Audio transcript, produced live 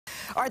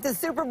All right, the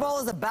Super Bowl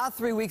is about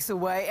 3 weeks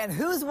away, and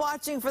who's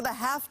watching for the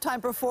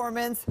halftime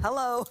performance?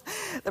 Hello.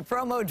 The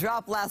promo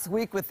dropped last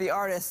week with the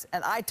artist,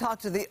 and I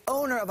talked to the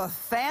owner of a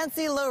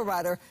fancy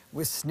lowrider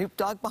with Snoop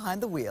Dogg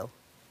behind the wheel.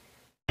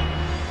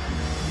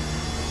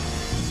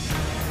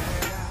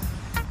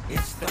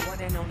 It's the one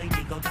and only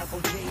Double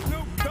G.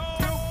 Snoop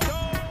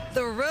Dogg.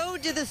 The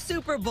road to the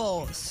Super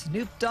Bowl.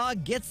 Snoop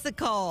Dogg gets the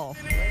call.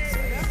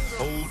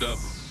 Hold up.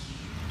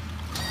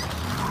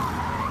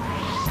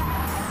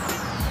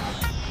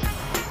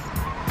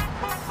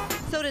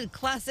 So did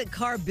classic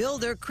car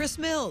builder Chris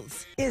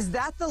Mills. Is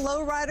that the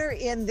lowrider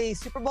in the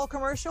Super Bowl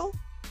commercial?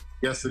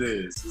 Yes, it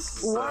is.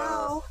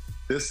 Wow.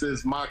 This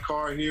is my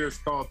car here. It's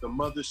called the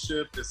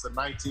Mothership. It's a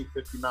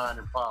 1959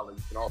 Impala.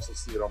 You can also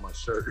see it on my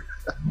shirt.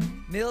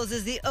 Mills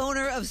is the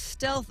owner of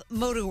Stealth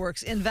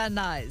Motorworks in Van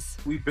Nuys.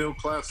 We build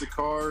classic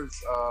cars,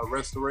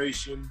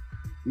 restoration.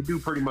 We do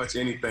pretty much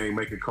anything,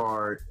 make a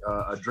car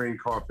a dream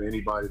car for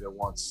anybody that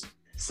wants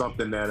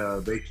something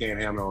that they can't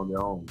handle on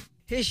their own.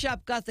 His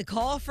shop got the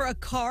call for a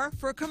car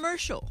for a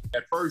commercial.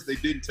 At first, they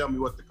didn't tell me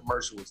what the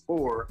commercial was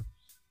for,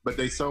 but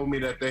they told me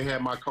that they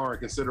had my car in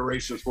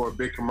considerations for a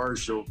big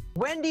commercial.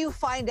 When do you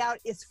find out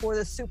it's for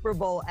the Super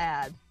Bowl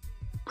ad?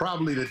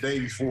 Probably the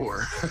day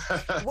before.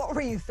 What were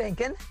you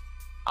thinking?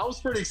 I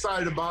was pretty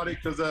excited about it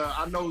because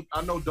I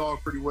know Dogg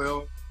pretty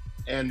well,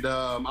 and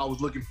I was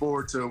looking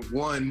forward to,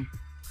 one,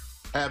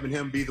 having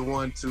him be the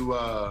one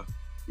to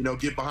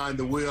get behind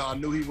the wheel. I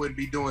knew he wouldn't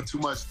be doing too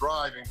much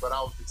driving, but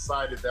I was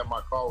excited that my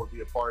car would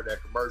be a part of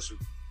that commercial.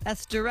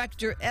 That's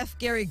director F.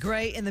 Gary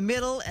Gray in the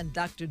middle and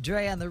Dr.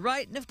 Dre on the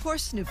right, and of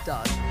course Snoop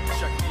Dogg.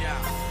 Check me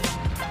out.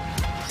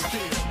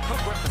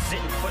 I'm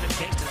representing for the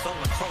gangsters all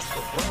across the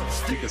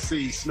world. You can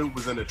see Snoop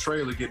was in the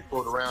trailer getting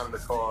pulled around in the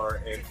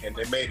car, and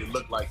they made it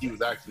look like he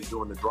was actually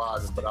doing the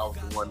driving, but I was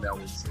the one that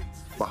was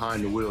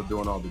behind the wheel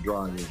doing all the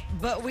driving.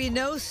 But we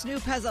know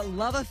Snoop has a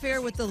love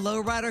affair with the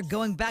lowrider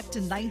going back to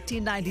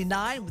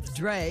 1999 with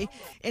Dre.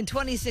 In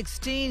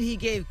 2016, he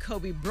gave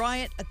Kobe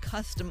Bryant a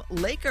custom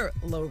Laker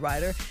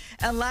lowrider.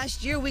 And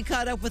last year, we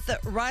caught up with the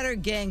Rider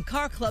Gang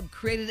Car Club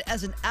created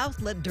as an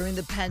outlet during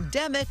the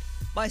pandemic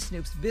by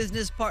Snoop's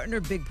business partner,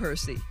 Big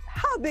Percy.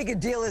 How big a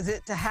deal is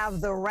it to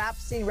have the rap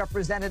scene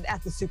represented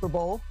at the Super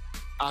Bowl?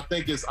 I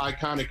think it's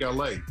iconic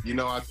LA.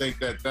 I think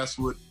that's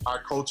what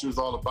our culture is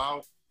all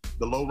about.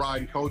 The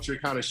low-riding culture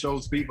kind of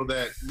shows people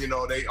that,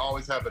 they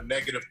always have a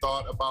negative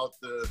thought about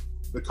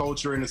the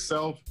culture in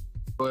itself.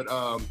 But,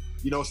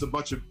 it's a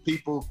bunch of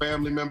people,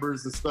 family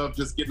members and stuff,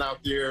 just getting out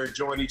there,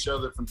 enjoying each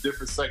other from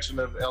different sections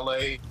of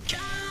LA.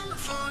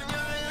 California.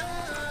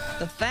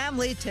 The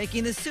family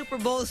taking the Super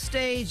Bowl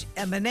stage,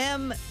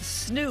 Eminem,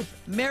 Snoop,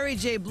 Mary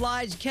J.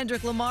 Blige,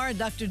 Kendrick Lamar, and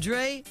Dr.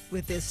 Dre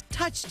with this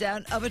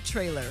touchdown of a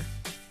trailer.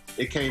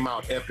 It came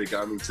out epic.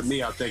 I mean, to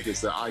me, I think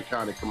it's an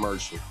iconic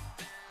commercial.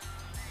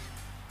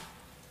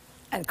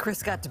 And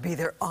Chris got to be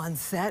there on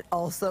set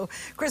also.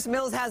 Chris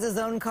Mills has his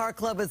own car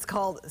club. It's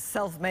called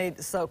Self-Made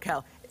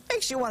SoCal. It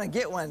makes you want to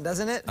get one,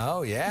 doesn't it?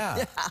 Oh,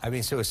 yeah. I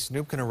mean, so is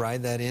Snoop going to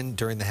ride that in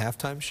during the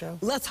halftime show?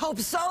 Let's hope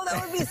so.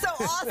 That would be so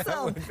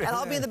awesome. And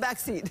I'll be in the back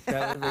seat.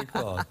 That would be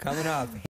cool. Coming up.